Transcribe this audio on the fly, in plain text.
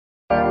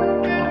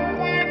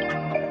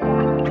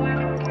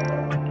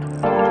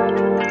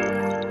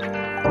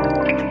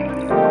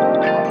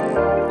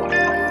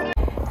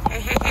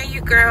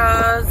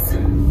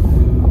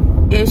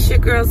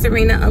girl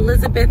Zarinah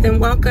Elizabeth,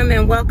 and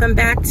welcome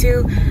back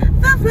to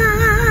the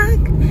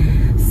vlog.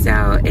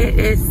 So it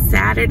is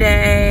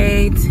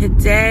Saturday.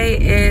 Today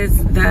is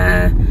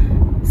the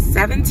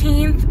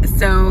 17th.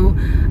 So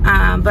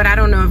but I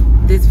don't know if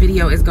this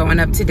video is going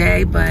up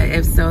today, but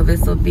if so,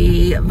 this will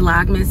be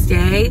Vlogmas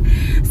day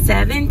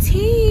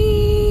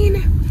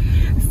 17.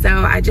 So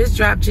I just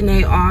dropped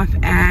Janae off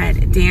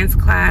at dance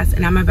class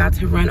and I'm about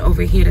to run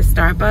over here to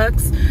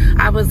Starbucks.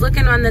 I was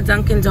looking on the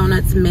Dunkin'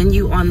 Donuts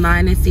menu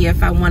online to see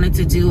if I wanted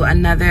to do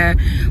another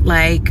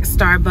like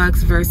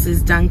Starbucks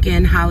versus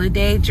Dunkin'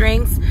 holiday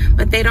drinks,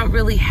 but they don't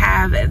really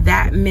have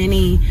that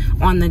many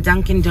on the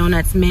Dunkin'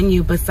 Donuts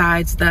menu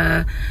besides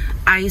the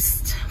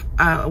iced,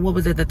 what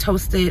was it, the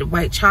toasted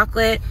white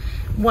chocolate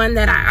one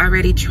that I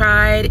already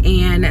tried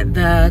and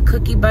the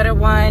cookie butter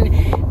one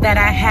that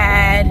I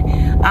had.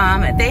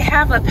 They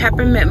have a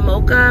peppermint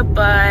mocha,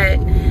 but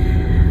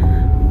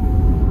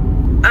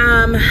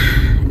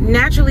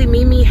naturally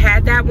Mimi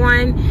had that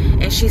one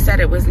and she said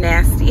it was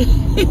nasty.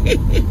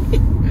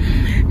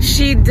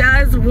 She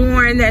does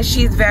warn that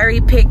she's very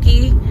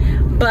picky,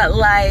 but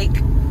like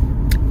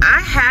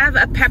I have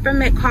a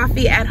peppermint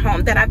coffee at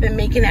home that I've been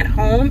making at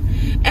home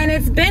and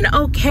it's been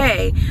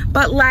okay,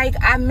 but like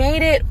I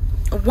made it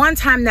one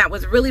time that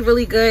was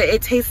really good.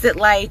 It tasted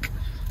like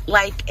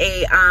a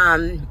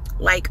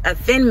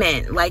Thin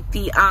Mint, like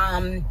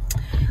the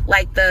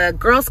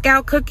Girl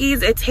Scout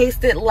cookies. It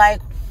tasted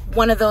like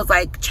one of those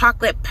like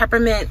chocolate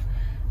peppermint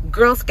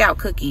Girl Scout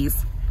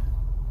cookies,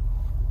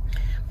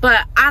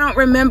 but I don't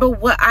remember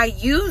what I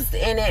used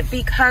in it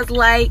because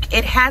like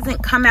it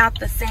hasn't come out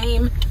the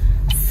same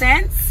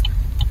since.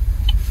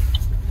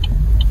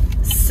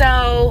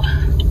 So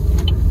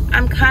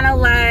I'm kind of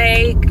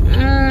like,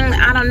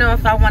 I don't know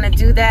if I want to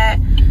do that,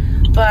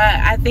 but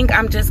I think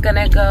I'm just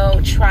gonna go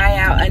try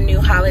out a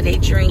new holiday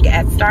drink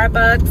at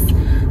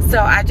Starbucks. So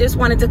I just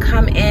wanted to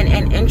come in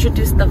and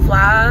introduce the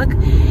vlog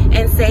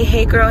and say,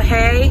 hey girl,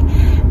 hey.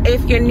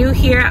 If you're new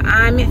here,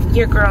 I'm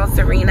your girl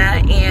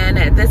Zarinah,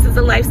 and this is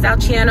a lifestyle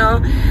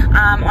channel.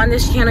 On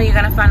this channel, you're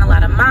gonna find a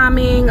lot of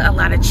momming, a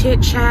lot of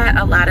chit chat,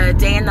 a lot of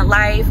day in the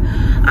life,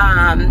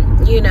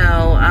 you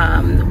know,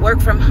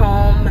 work from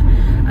home,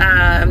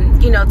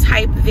 you know,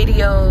 type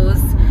videos,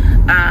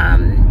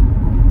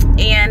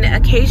 and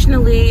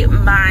occasionally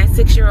my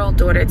 6-year-old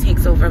daughter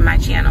takes over my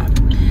channel.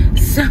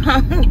 So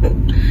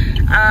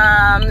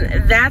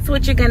that's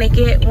what you're gonna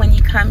get when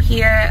you come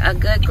here: a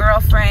good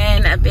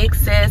girlfriend, a big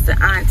sis,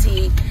 an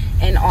auntie,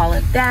 and all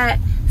of that.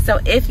 So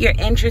if you're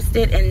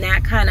interested in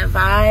that kind of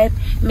vibe,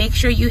 make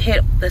sure you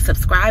hit the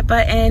subscribe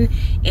button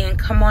and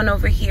come on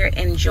over here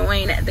and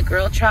join the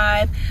Girl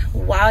Tribe.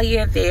 While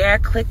you're there,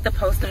 click the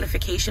post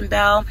notification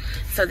bell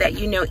so that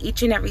you know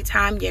each and every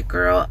time your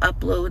girl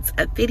uploads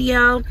a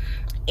video.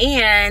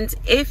 And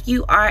if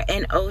you are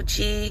an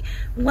OG,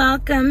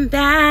 welcome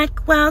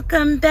back,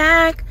 welcome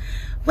back,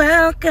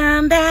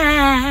 welcome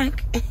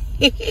back.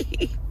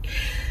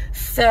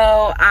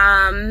 So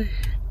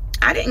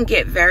I didn't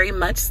get very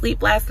much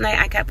sleep last night.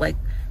 I kept like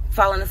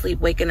falling asleep,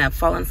 waking up,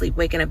 falling asleep,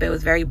 waking up. It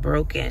was very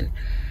broken.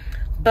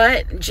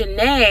 But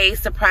Janae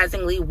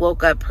surprisingly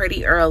woke up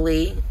pretty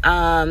early.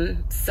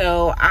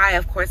 So I,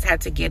 of course,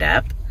 had to get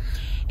up.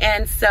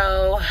 And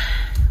so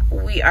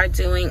we are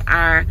doing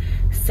our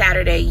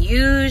Saturday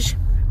use.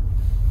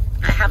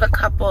 I have a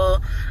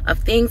couple of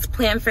things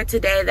planned for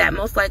today that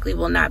most likely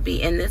will not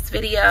be in this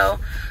video.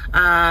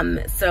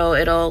 So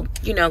it'll,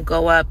 you know,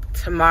 go up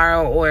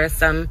tomorrow or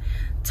some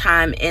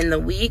time in the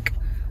week.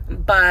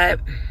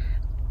 But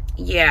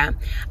yeah,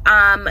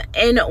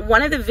 in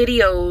one of the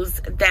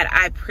videos that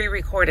I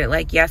pre-recorded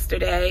like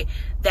yesterday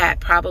that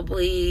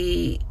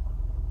probably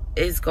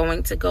is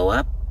going to go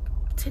up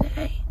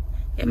today,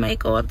 it might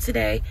go up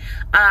today,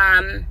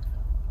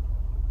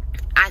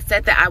 I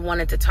said that I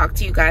wanted to talk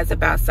to you guys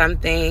about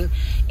something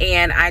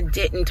and I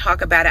didn't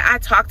talk about it. I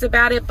talked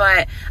about it,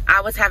 but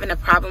I was having a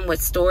problem with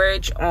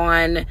storage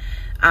on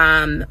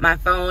my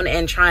phone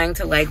and trying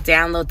to like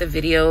download the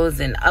videos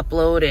and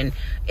upload, and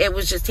it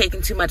was just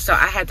taking too much. So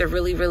I had to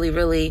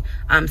really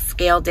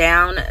scale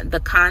down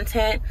the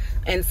content,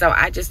 and so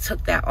I just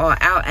took that all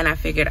out and I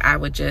figured I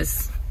would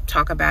just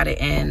talk about it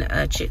in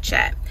a chit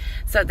chat.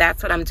 So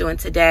that's what I'm doing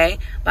today.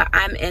 But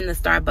I'm in the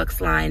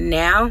Starbucks line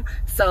now,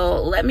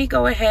 so let me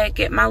go ahead,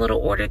 get my little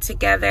order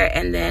together,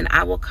 and then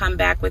I will come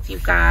back with you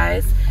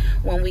guys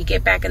when we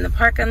get back in the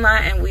parking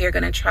lot and we are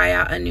going to try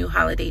out a new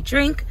holiday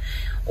drink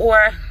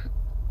or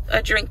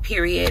a drink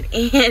period,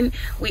 and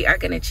we are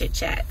going to chit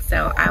chat.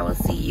 So I will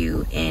see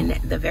you in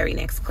the very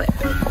next clip.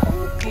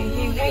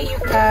 Hey you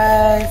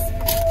guys,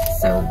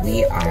 so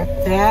we are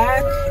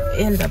back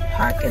in the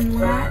parking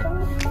lot.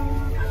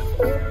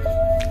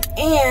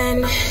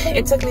 And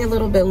it took me a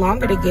little bit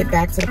longer to get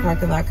back to the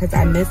parking lot because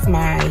I missed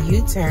my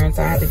U-turn,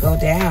 so I had to go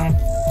down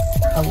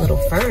a little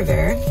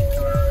further.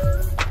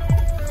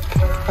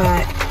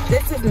 But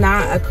this is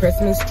not a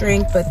Christmas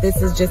drink, but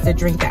this is just a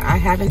drink that I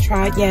haven't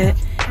tried yet.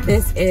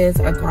 This is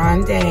a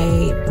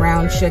grande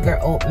brown sugar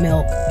oat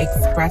milk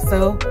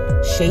espresso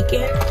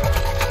shaken,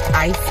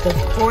 iced of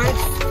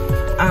course.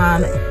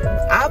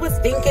 I was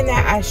thinking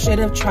that I should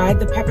have tried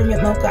the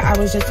peppermint mocha. I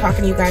was just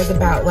talking to you guys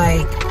about,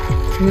 like,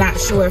 not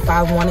sure if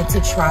I wanted to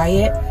try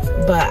it,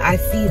 but I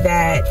see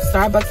that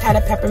Starbucks had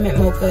a peppermint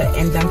mocha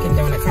and Dunkin'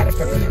 Donuts had a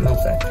peppermint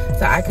mocha.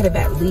 So I could have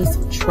at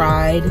least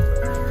tried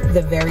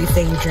the very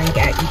same drink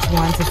at each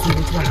one to see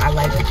which one I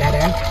liked better.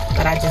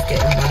 But I just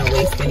didn't want to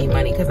waste any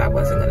money because I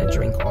wasn't going to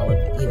drink all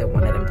of either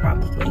one of them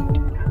probably.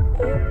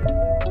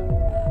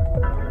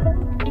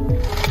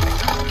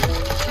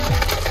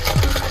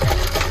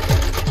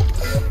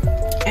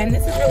 And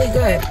this is really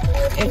good.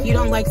 If you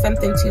don't like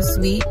something too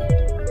sweet,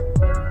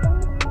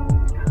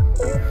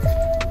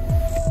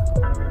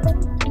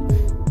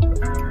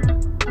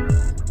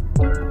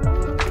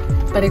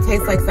 but it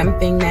tastes like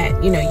something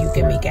that, you know, you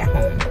can make at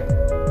home.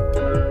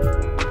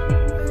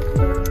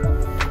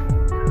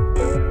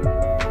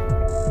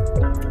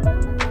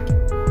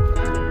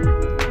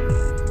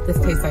 This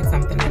tastes like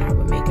something that I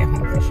would make at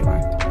home for sure.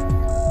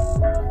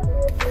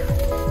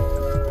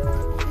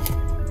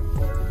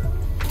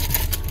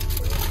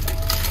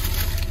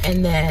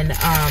 And then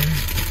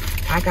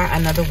I got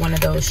another one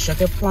of those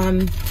sugar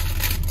plum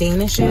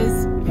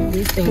danishes.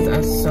 These things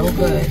are so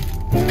good.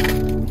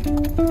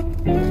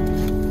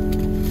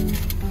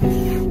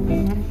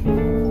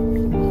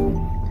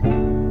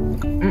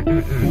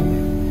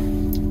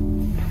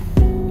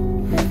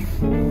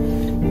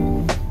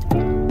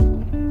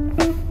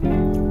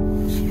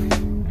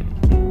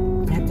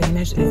 That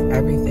Danish is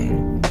everything.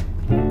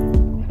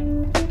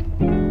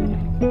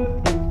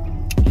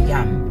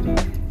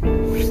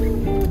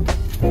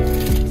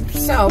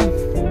 So,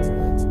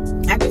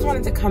 I just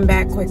wanted to come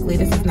back quickly.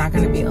 This is not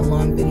going to be a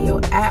long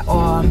video at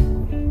all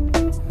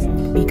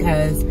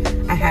because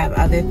I have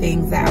other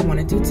things that I want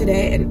to do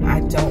today and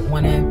I don't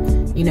want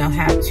to, you know,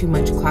 have too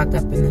much clogged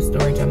up in the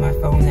storage on my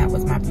phone. That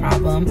was my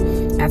problem.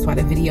 That's why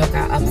the video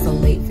got up so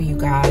late for you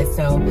guys.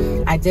 So,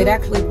 I did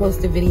actually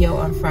post a video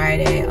on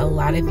Friday. A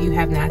lot of you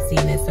have not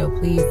seen it, so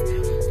please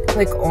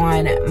click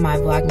on my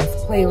Vlogmas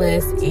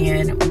playlist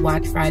and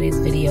watch Friday's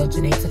video.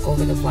 Janae took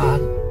over the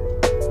vlog.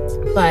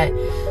 But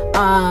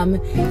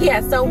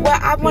yeah, so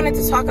what I wanted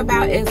to talk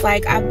about is,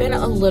 like, I've been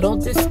a little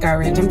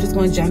discouraged. I'm just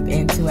going to jump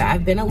into it.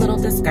 I've been a little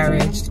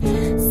discouraged.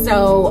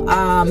 So,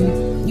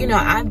 you know,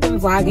 I've been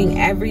vlogging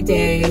every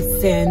day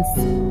since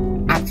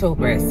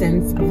October,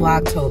 since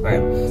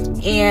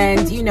Vlogtober.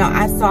 And, you know,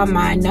 I saw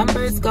my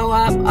numbers go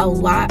up a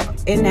lot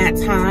in that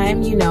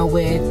time, you know,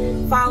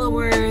 with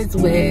followers,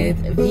 with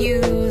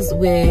views,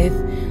 with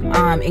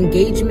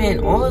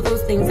engagement, all of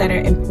those things that are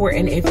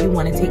important if you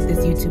want to take this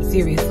YouTube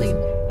seriously.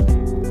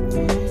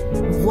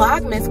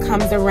 Vlogmas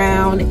comes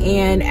around,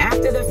 and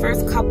after the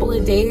first couple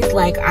of days,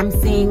 like, I'm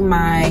seeing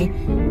my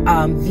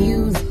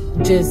views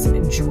just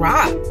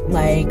drop,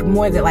 like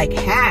more than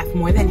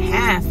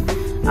half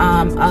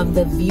of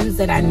the views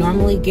that I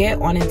normally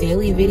get on a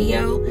daily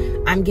video.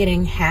 I'm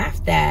getting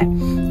half that.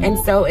 And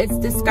so it's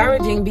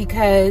discouraging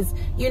because,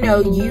 you know,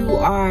 you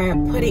are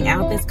putting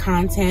out this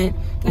content.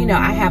 You know,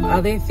 I have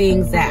other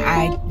things that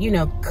I, you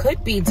know,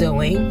 could be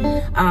doing.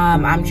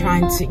 I'm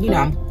trying to, you know,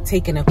 I'm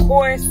taking a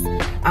course.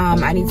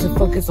 I need to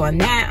focus on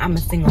that. I'm a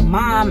single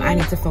mom. I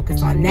need to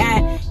focus on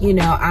that. You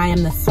know, I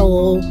am the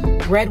sole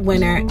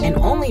breadwinner and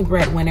only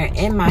breadwinner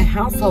in my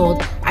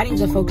household. I need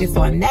to focus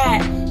on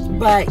that.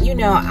 But, you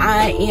know,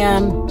 I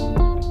am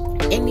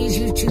in these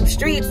YouTube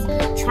streets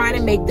trying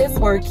to make this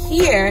work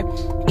here.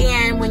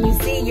 And when you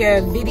see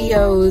your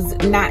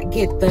videos not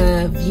get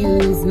the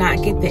views,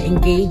 not get the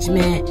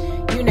engagement,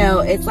 you know,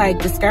 it's like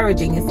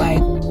discouraging. It's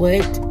like,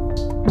 what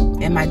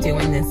am I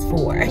doing this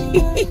for?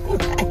 Like,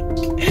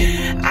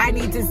 I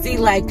need to see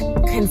like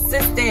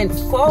consistent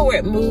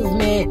forward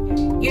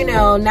movement, you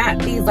know, not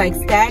these like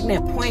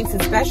stagnant points,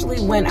 especially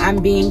when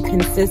I'm being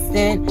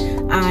consistent.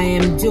 I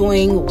am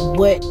doing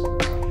what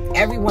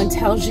everyone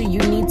tells you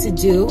need to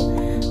do.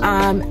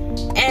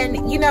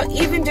 And, you know,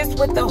 even just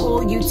with the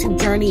whole YouTube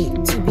journey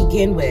to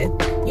begin with,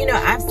 you know,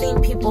 I've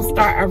seen people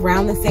start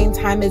around the same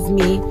time as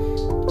me.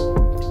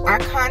 Our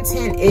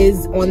content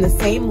is on the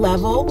same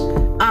level,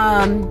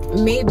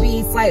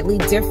 maybe slightly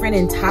different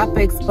in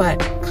topics, but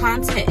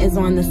content is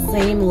on the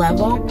same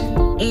level.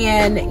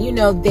 And, you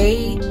know,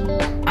 they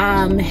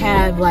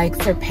have like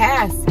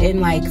surpassed in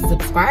like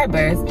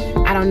subscribers.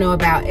 I don't know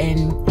about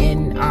in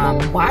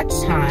watch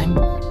time.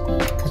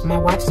 My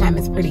watch time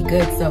is pretty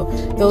good. So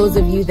those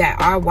of you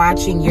that are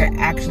watching, you're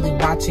actually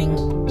watching,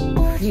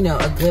 you know,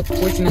 a good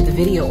portion of the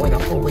video or the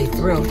whole way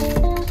through.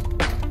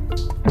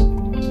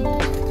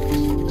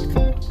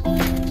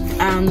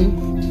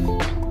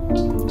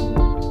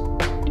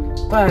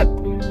 But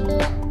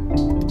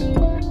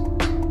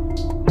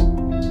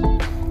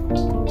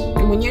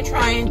when you're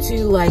trying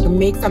to like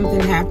make something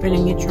happen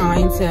and you're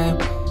trying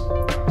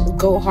to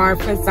go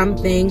hard for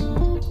something,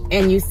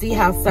 and you see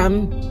how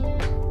some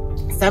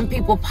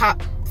people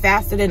pop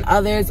faster than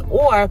others,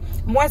 or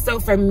more so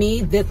for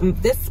me,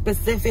 this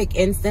specific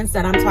instance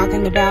that I'm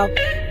talking about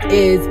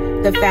is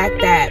the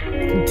fact that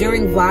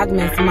during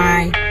Vlogmas,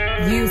 my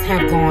views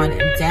have gone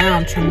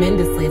down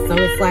tremendously. So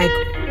it's like,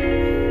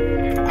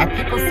 are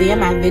people seeing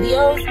my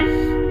videos,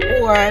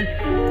 or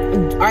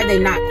are they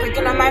not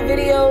clicking on my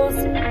videos?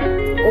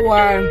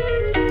 Or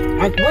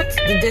like, what's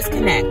the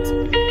disconnect?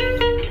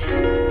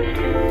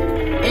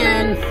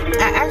 And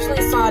I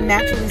actually saw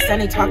Naturally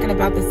Sunny talking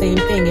about the same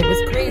thing. It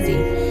was crazy.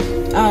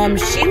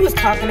 She was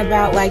talking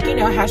about, like, you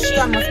know, how she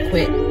almost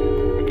quit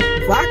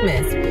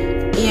Vlogmas.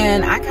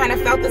 And I kind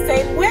of felt the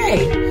same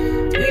way.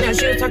 You know,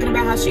 she was talking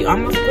about how she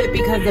almost quit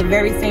because the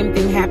very same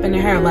thing happened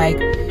to her. Like,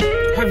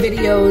 her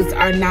videos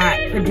are not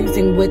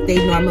producing what they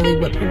normally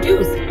would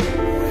produce.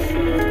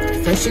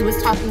 So she was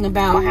talking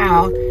about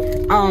how,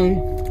 I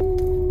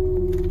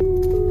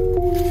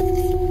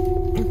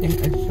think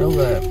it's so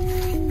good.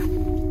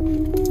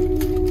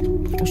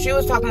 She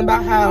was talking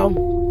about how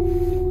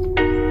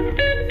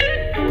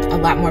a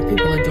lot more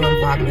people are doing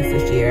Vlogmas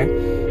this year.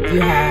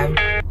 You have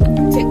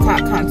TikTok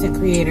content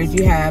creators,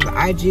 you have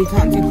IG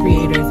content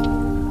creators,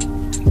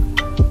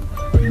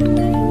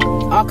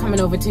 all coming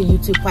over to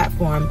YouTube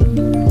platform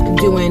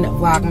doing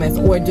Vlogmas,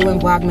 or doing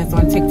Vlogmas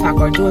on TikTok,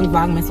 or doing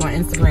Vlogmas on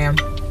Instagram.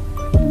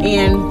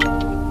 And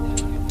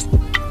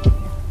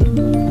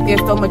there's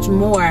so much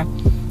more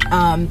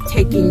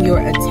taking your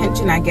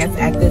attention, I guess,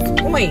 at this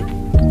point.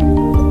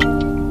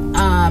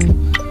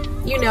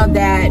 You know,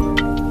 that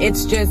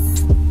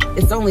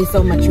it's only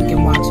so much you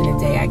can watch in a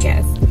day, I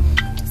guess.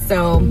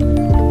 So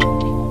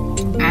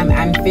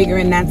I'm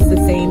figuring that's the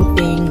same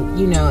thing,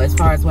 you know, as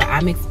far as what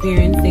I'm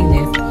experiencing.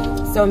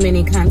 There's so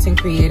many content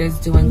creators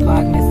doing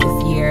Vlogmas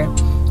this year,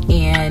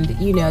 and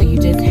you know, you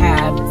just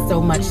have so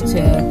much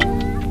to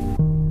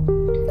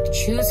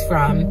choose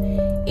from.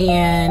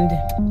 And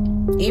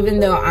even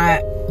though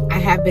I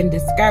have been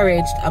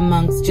discouraged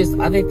amongst just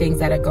other things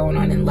that are going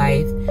on in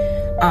life,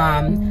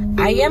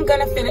 I am going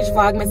to finish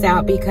Vlogmas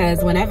out,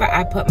 because whenever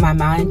I put my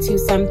mind to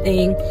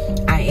something,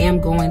 I am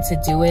going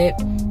to do it.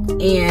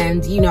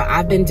 And, you know,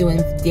 I've been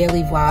doing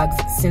daily vlogs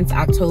since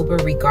October,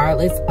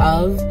 regardless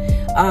of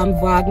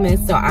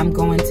Vlogmas. So I'm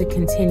going to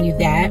continue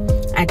that.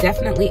 I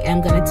definitely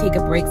am going to take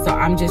a break. So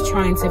I'm just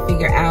trying to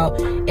figure out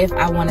if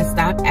I want to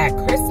stop at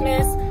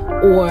Christmas,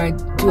 or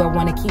do I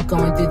want to keep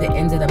going through the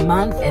end of the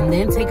month and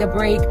then take a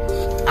break.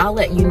 I'll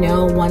let you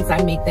know once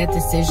I make that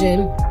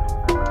decision.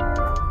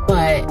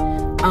 But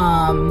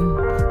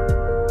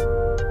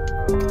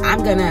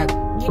I'm gonna,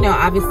 you know,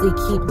 obviously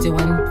keep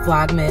doing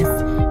Vlogmas,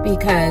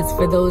 because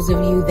for those of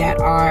you that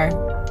are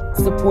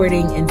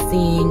supporting and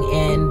seeing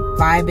and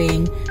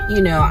vibing,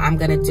 you know, I'm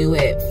gonna do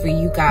it for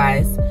you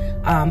guys.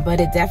 But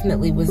it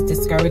definitely was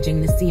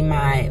discouraging to see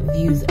my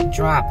views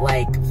drop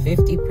like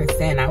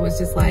 50%. I was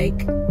just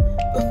like,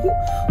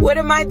 what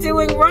am I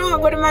doing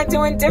wrong? What am I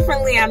doing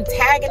differently? I'm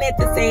tagging it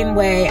the same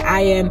way.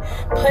 I am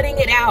putting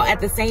it out at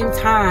the same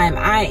time.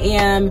 I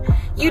am,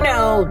 you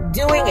know,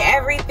 doing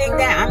everything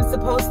that I'm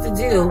supposed to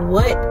do.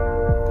 What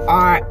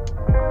aren't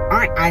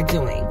I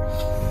doing?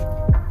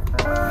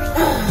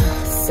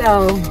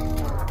 So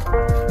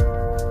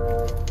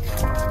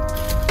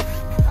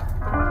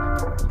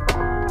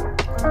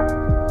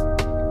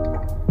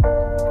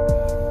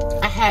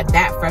I had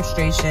that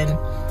frustration,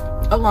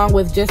 along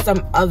with just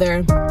some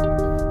other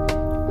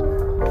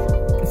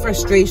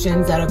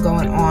frustrations that are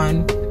going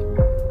on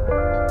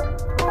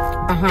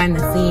behind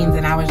the scenes.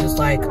 And I was just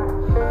like,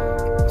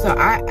 so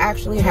I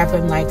actually have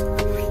been like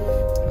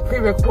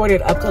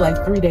pre-recorded up to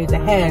like 3 days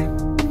ahead,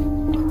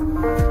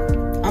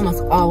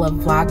 almost all of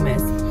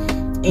Vlogmas.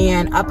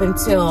 And up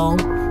until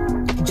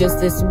just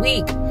this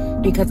week,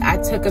 because I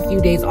took a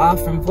few days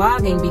off from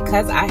vlogging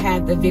because I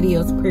had the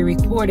videos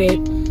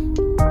pre-recorded,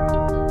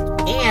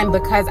 and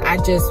because I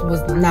just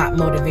was not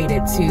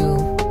motivated to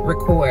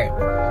record.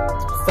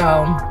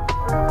 So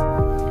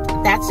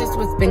that's just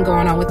what's been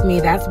going on with me.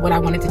 That's what I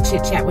wanted to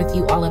chit chat with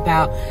you all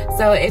about.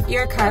 So if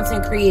you're a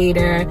content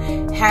creator,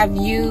 have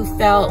you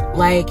felt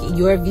like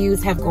your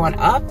views have gone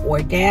up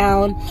or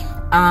down?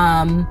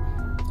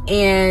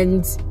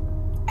 And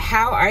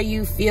how are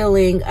you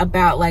feeling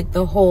about like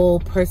the whole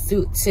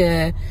pursuit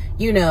to,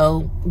 you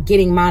know,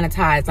 getting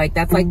monetized? Like,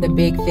 that's like the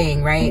big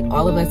thing, right?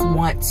 All of us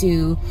want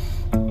to,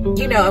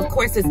 you know, of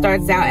course it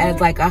starts out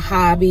as like a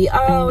hobby.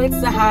 Oh, it's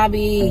a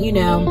hobby, you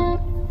know.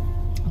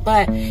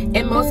 But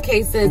in most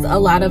cases, a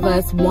lot of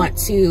us want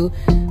to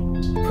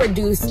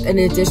produce an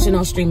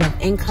additional stream of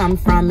income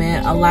from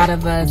it. A lot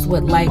of us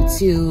would like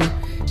to,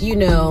 you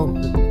know,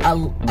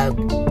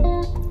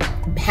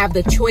 have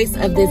the choice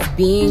of this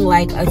being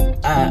like a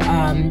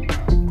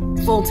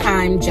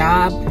full-time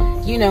job,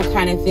 you know,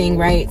 kind of thing,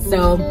 right?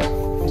 So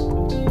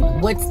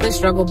what's the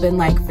struggle been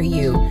like for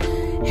you?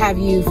 Have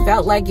you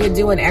felt like you're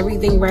doing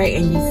everything right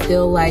and you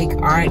still like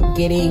aren't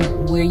getting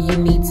where you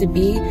need to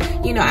be?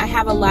 You know, I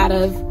have a lot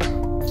of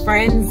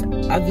friends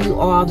of you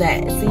all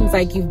that it seems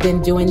like you've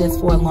been doing this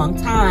for a long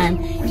time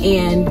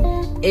and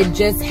it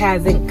just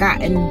hasn't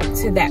gotten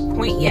to that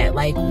point yet.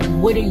 Like,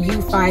 what are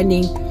you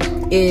finding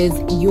is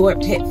your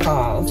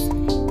pitfalls?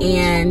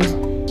 And,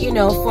 you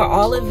know, for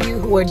all of you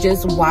who are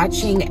just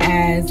watching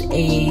as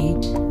a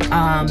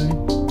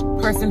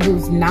person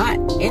who's not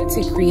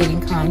into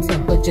creating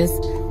content but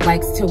just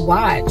likes to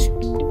watch,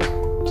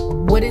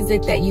 what is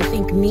it that you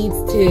think needs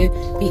to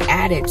be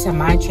added to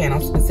my channel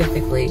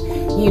specifically,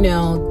 you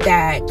know,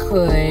 that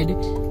could,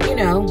 you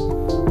know,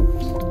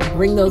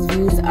 bring those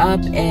views up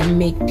and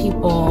make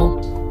people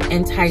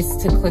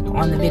enticed to click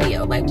on the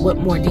video. Like, what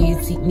more do you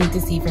need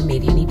to see from me?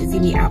 Do you need to see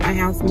me out my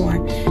house more?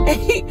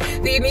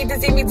 Do you need to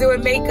see me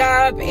doing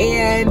makeup?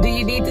 And do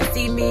you need to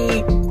see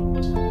me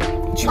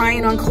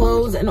trying on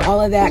clothes and all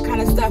of that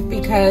kind of stuff?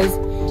 Because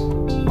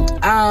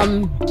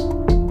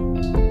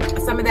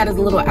some of that is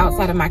a little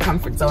outside of my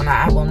comfort zone,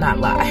 I will not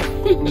lie.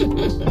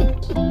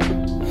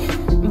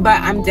 But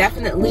I'm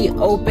definitely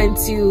open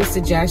to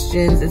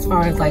suggestions as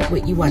far as like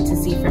what you want to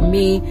see from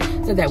me,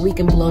 so that we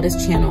can blow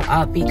this channel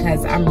up,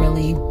 because I'm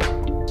really,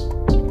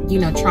 you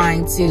know,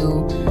 trying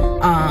to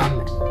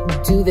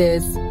do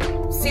this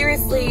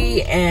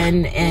seriously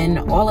and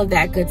all of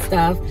that good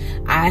stuff.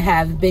 I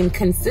have been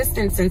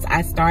consistent since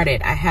I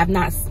started. I have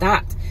not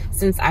stopped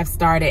since I've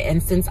started,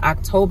 and since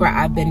October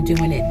I've been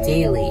doing it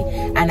daily,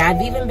 and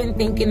I've even been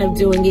thinking of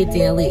doing it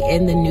daily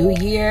in the new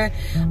year,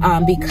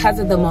 because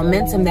of the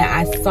momentum that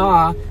I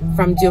saw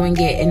from doing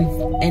it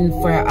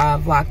for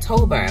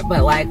Vlogtober.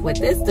 But like with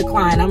this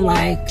decline, I'm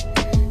like,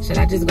 should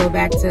I just go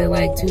back to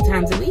like 2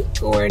 times a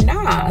week or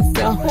nah?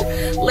 So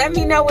let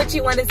me know what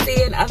you want to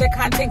see. And other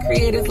content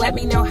creators, let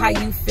me know how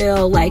you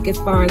feel, like as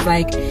far as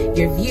like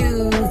your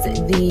views,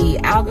 the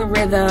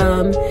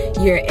algorithm,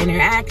 your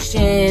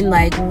interaction,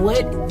 like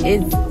what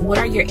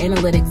are your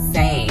analytics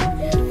saying?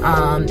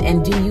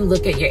 And do you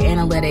look at your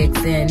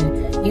analytics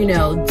and, you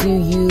know, do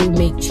you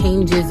make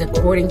changes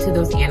according to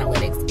those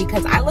analytics?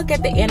 Because I look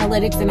at the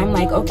analytics and I'm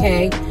like,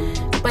 okay,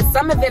 but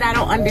some of it I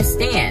don't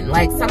understand.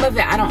 Like some of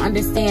it I don't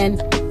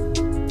understand.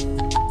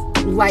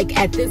 Like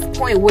at this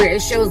point where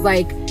it shows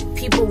like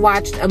people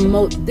watched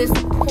this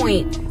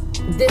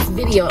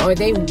video, or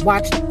they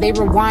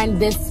rewind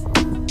this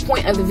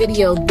point of the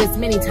video this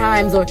many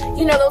times, or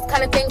you know, those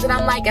kind of things. And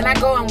I'm like, and I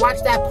go and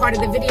watch that part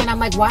of the video and I'm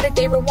like, why did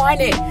they rewind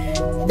it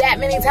that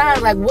many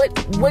times? Like what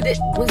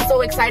was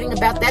so exciting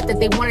about that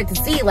they wanted to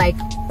see? Like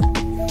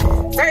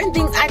certain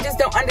things I just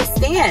don't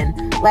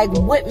understand, like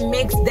what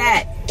makes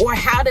that, or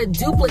how to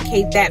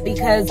duplicate that,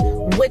 because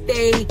what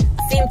they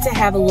seem to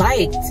have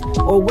liked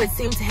or what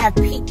seemed to have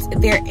piqued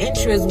their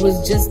interest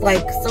was just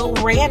like so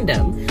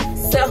random.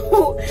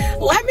 So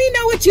let me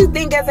know what you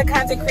think as a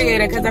content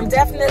creator, because I'm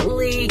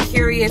definitely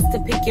curious to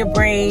pick your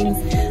brains.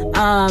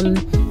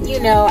 You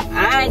know,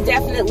 I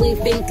definitely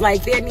think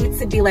like there needs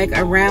to be like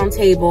a round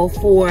table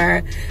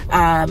for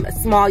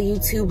small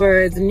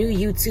YouTubers, new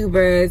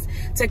YouTubers,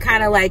 to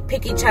kind of like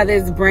pick each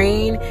other's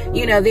brain.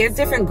 You know, there's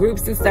different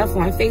groups and stuff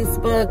on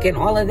Facebook and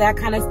all of that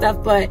kind of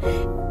stuff, but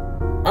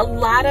a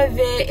lot of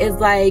it is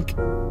like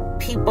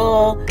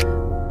people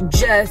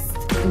just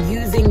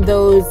using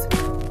those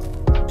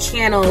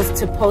channels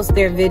to post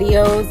their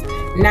videos,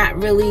 not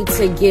really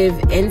to give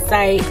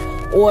insight,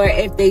 or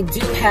if they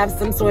do have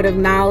some sort of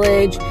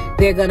knowledge,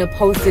 they're gonna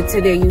post it to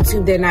their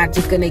YouTube. They're not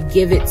just gonna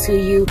give it to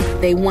you.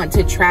 They want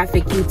to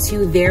traffic you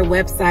to their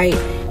website,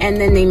 and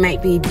then they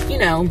might be, you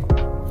know,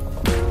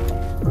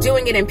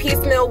 doing it in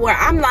piecemeal, where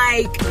I'm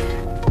like,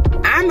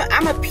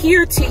 I'm a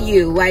peer to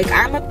you. Like,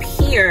 I'm a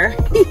peer.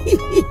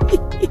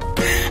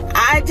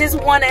 I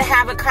just want to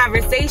have a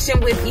conversation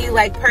with you,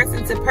 like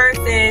person to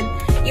person,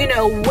 you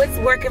know, what's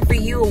working for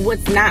you and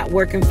what's not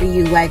working for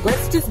you. Like,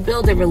 let's just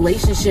build a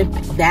relationship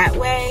that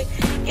way,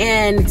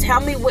 and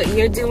tell me what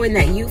you're doing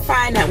that you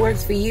find that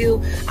works for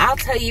you. I'll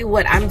tell you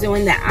what I'm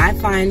doing that I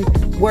find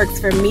works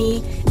for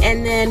me,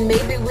 and then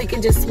maybe we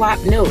can just swap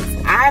notes.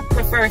 I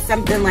prefer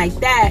something like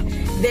that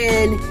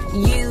than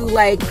you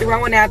like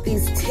throwing out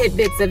these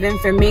tidbits of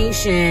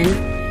information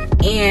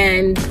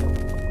and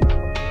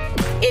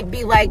it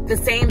be like the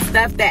same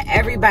stuff that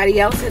everybody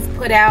else has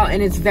put out,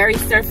 and it's very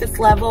surface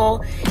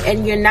level,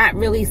 and you're not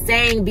really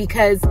saying,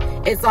 because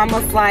it's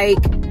almost like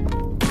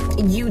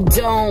you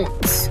don't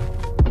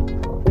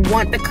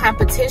want the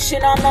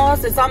competition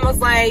almost. It's almost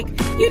like,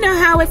 you know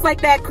how it's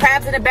like that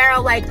crabs in a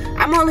barrel, like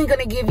I'm only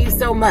gonna give you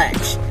so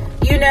much,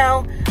 you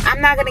know, I'm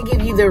not gonna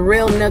give you the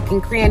real nook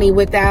and cranny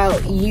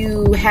without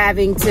you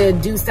having to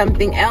do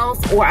something else,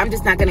 or I'm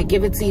just not gonna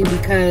give it to you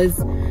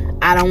because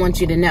I don't want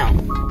you to know.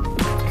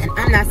 And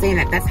I'm not saying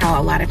that that's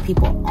how a lot of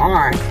people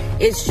are.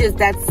 It's just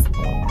that's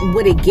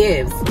what it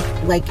gives.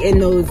 Like in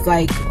those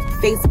like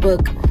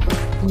Facebook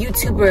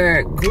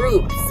YouTuber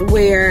groups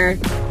where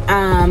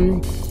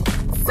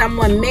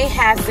someone may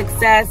have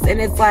success,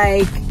 and it's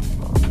like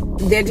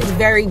they're just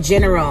very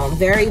general,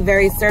 very,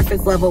 very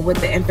surface level with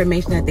the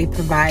information that they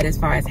provide as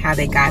far as how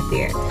they got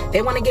there.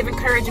 They want to give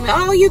encouragement.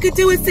 Oh, you could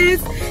do it,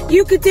 sis.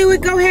 You could do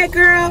it. Go ahead,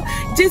 girl.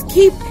 Just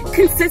keep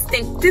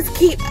consistent. Just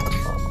keep...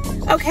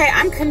 Okay,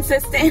 I'm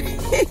consistent.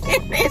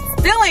 It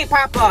still ain't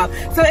pop off.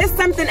 So it's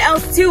something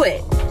else to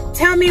it.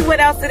 Tell me what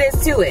else it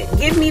is to it.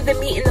 Give me the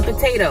meat and the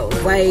potatoes.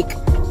 Like,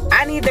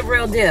 I need the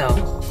real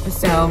deal.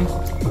 So,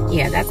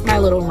 yeah, that's my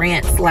little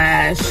rant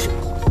slash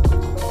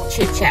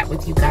chit chat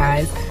with you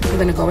guys. I'm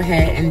gonna go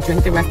ahead and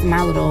drink the rest of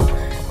my little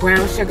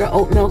brown sugar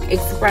oat milk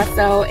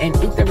espresso and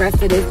eat the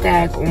rest of this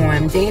bag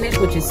on Danish,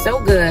 which is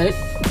so good.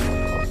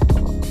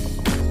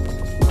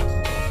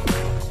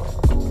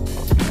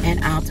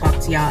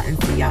 y'all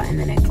and see y'all in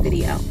the next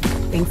video.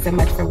 Thanks so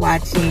much for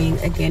watching.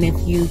 Again, if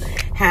you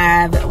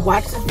have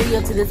watched this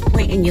video to this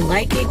point and you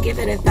like it, give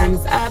it a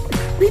thumbs up.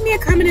 Leave me a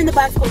comment in the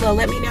box below.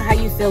 Let me know how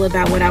you feel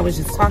about what I was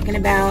just talking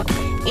about.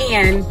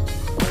 And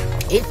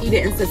if you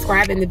didn't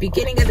subscribe in the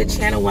beginning of the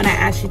channel when I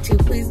asked you to,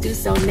 please do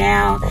so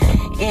now.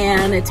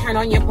 And turn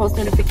on your post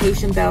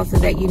notification bell so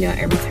that you know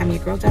every time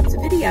your girl drops a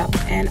video.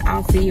 And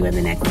I'll see you in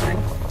the next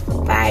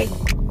one. Bye.